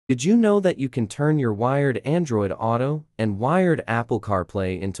Did you know that you can turn your wired Android Auto and wired Apple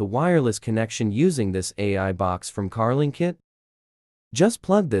CarPlay into wireless connection using this AI box from Carlinkit? Just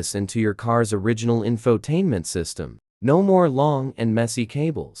plug this into your car's original infotainment system. No more long and messy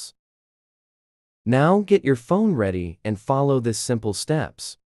cables. Now get your phone ready and follow these simple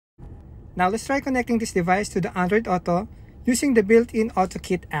steps. Now let's try connecting this device to the Android Auto using the built-in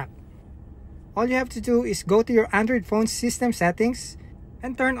Autokit app. All you have to do is go to your Android phone system settings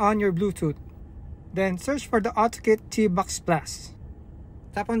and turn on your Bluetooth. Then search for the Autokit T-Box Plus.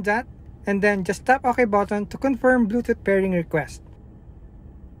 Tap on that and then just tap OK button to confirm Bluetooth pairing request.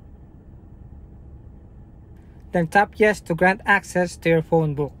 Then tap yes to grant access to your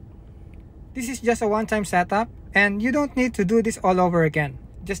phone book. This is just a one-time setup and you don't need to do this all over again.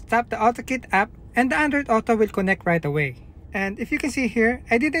 Just tap the Autokit app and the Android Auto will connect right away. And if you can see here,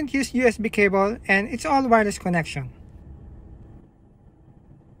 I didn't use USB cable and it's all wireless connection.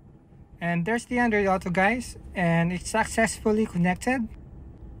 And there's the Android Auto, guys, and it's successfully connected.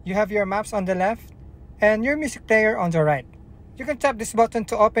 You have your maps on the left and your music player on the right. You can tap this button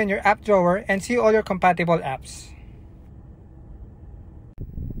to open your app drawer and see all your compatible apps.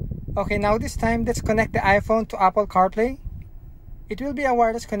 Okay, now this time let's connect the iPhone to Apple CarPlay. It will be a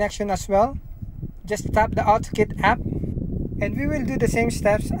wireless connection as well. Just tap the Autokit app and we will do the same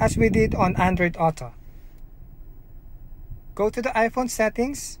steps as we did on Android Auto. Go to the iPhone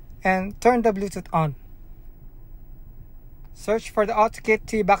settings and turn the Bluetooth on. Search for the Autokit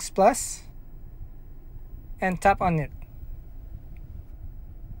T-Box Plus and tap on it.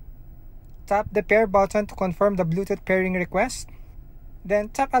 Tap the pair button to confirm the Bluetooth pairing request. Then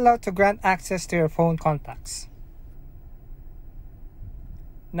tap allow to grant access to your phone contacts.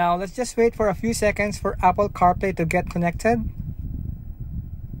 Now let's just wait for a few seconds for Apple CarPlay to get connected.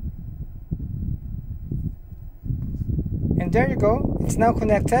 And there you go, it's now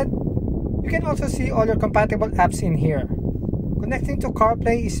connected. You can also see all your compatible apps in here. Connecting to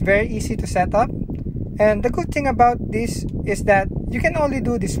CarPlay is very easy to set up. And the good thing about this is that you can only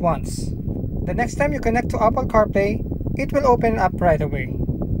do this once. The next time you connect to Apple CarPlay, it will open up right away.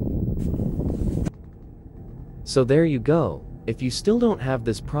 So there you go. If you still don't have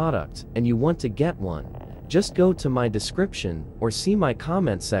this product and you want to get one, just go to my description or see my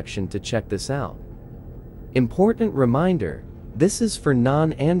comment section to check this out. Important reminder, this is for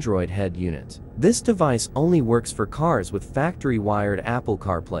non-Android head unit. This device only works for cars with factory wired Apple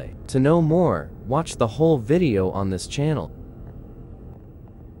CarPlay. To know more, watch the whole video on this channel.